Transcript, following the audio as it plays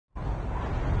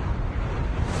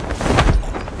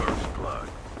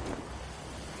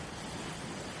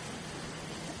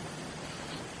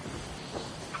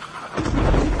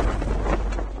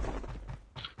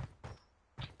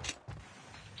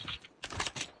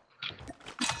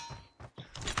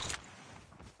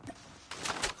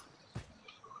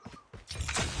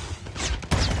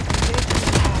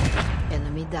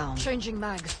down. Changing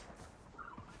mag.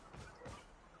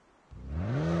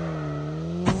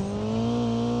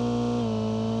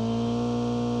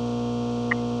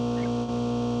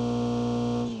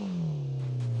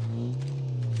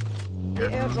 The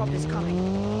airdrop is coming.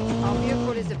 Our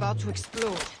vehicle is about to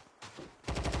explode.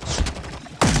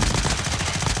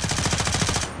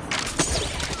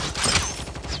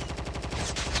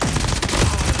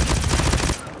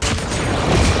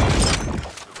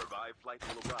 The revived flight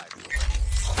will arrive.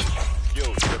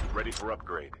 Skill ship ready for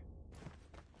upgrade.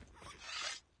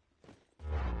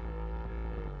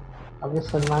 अभी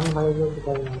सलमान भाई को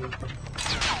बता देंगे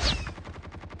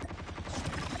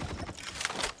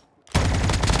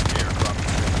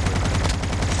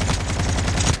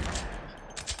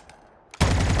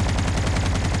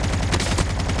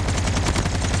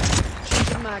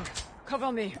Changing mag.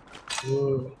 Cover me.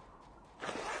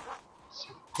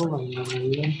 सबको बनना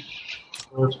चाहिए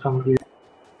रोज complete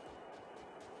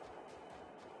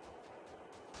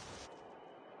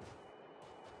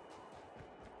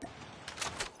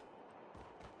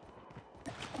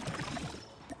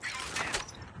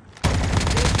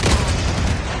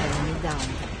Enemy down.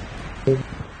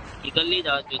 निकल नहीं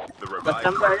जा The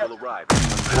revived flight will arrive.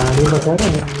 गाड़ी बता रहे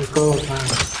हैं इनको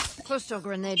Cluster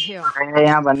grenade here. अरे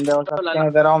यहाँ बंदे हो सकते हैं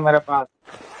इधर आओ मेरे पास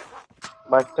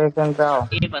बस स्टेशन पे आओ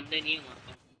ये बंदे नहीं है वहाँ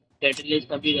पे कैटलिस्ट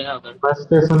का भी गया उधर बस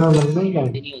स्टेशन में बंदे ही गए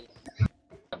नहीं होगा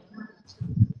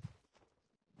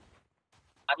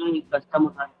आदमी कस्टम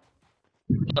उठा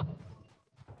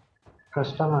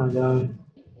कस्टम आ जाओ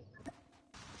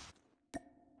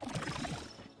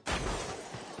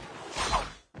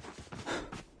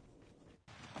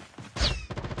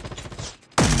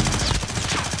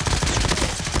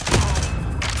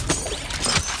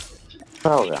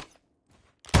क्या हो गया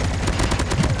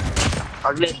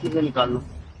अगले इसमें से निकाल लो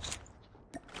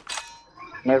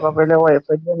मेरे को पहले वो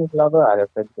एफएचजी निकला दो यार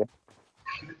एफएचजी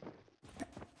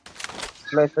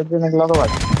लो एफएचजी निकला दो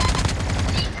बस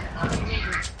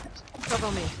Cover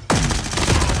me.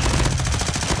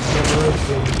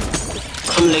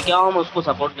 तुम लेके आओ हम उसको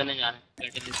सपोर्ट करने जा रहे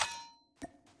हैं कैटलिस्ट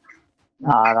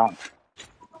आ रहा हूँ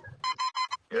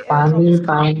पानी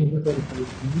पानी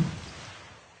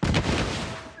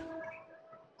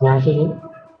यहाँ से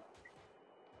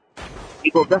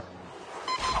ठीक होगा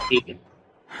ठीक है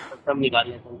सब निकाल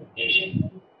लेते हैं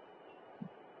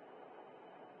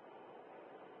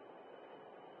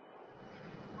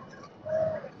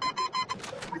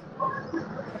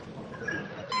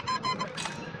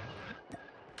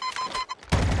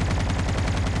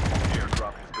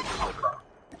Airdrop has been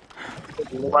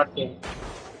delivered. बात क्या है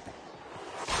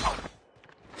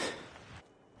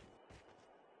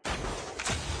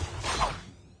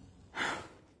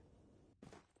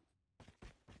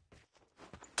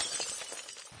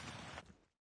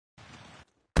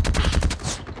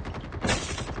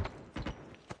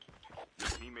Your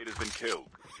teammate has been killed.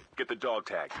 Get the dog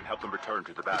tags and help them return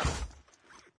to the battle.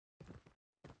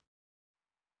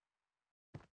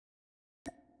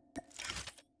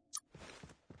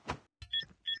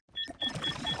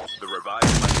 The revived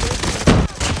flight.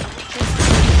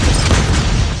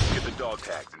 Get the dog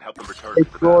tags and help them return to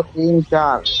एक the दो battle. तीन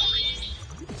चार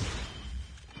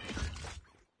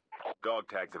Dog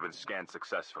tags have been scanned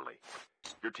successfully.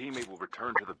 Your teammate will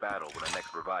return to the battle when the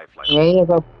next revive flight. यही है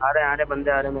सब आ रहे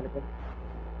बंदे आ रहे मेरे पे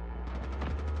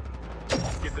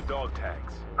Get the dog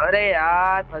tags. अरे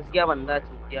यार फंस गया बंदा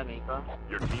छूट गया कहीं का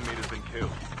Your teammate has been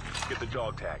killed. Get the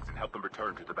dog tags and help them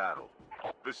return to the battle.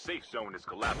 The safe zone is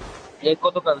collapsing. एक को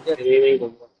तो कर दे रे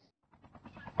दूंगा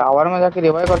टावर में जाके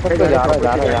रिवाइव कर सकते हो जा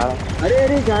रहा अरे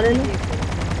अरे जा रहे नहीं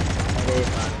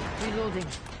Reloading.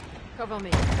 Cover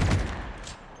me.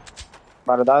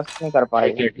 बर्दाश्त नहीं कर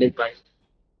पाएगी कैटलिस्ट भाई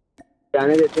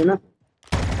जाने देते ना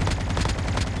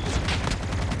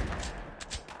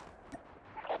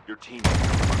Your teammate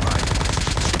has been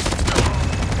revived.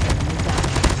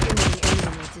 Enemy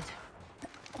eliminated.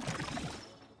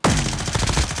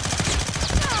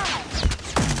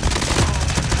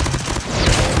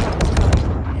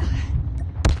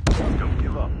 Don't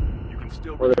give up. You can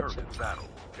still return to the battle.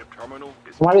 Chip terminal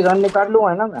is तुम्हारी गन निकाल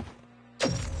लूंगा ना मैं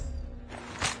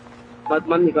मत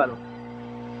मत निकालो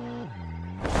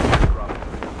airdrop has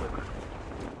been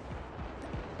delivered.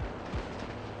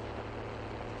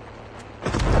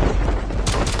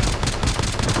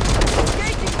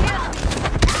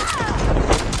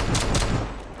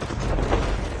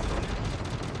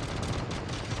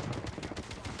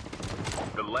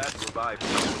 The last revived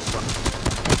flight will arrive.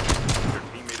 Your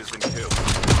teammate has been killed.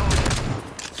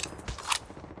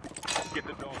 Get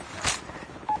the dog tags.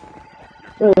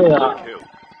 Your teammate has been killed.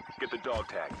 Get the dog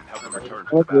tags and help them return to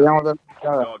the मैं किया battle. उधर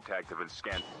क्या Dog tags have been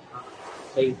scanned.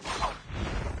 सही।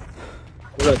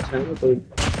 चलो अच्छा है ना, कोई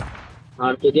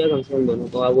हार तो दिया कम से कम दोनों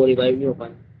को, अब वो रिवाइव नहीं हो पाए।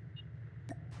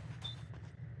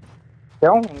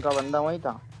 क्यों उनका बंदा वही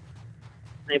था।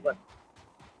 नहीं पर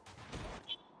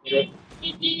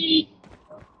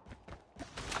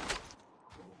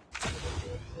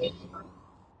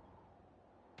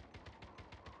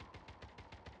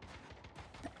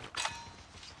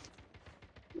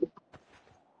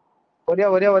बढ़िया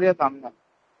बढ़िया बढ़िया सामने।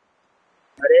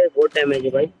 अरे बहुत डैमेज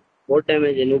है भाई, बहुत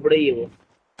डैमेज है, नुबड़े ही है वो।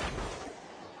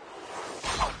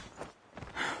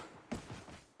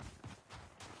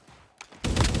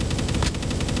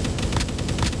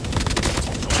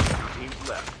 Two teams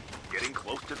left, getting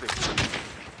close to victory.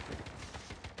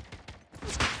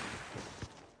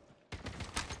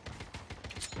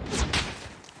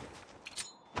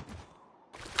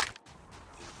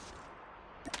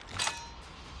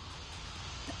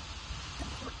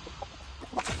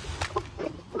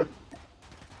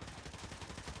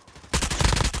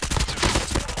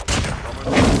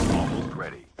 Almost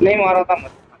ready. नहीं मारा था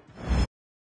मुझे।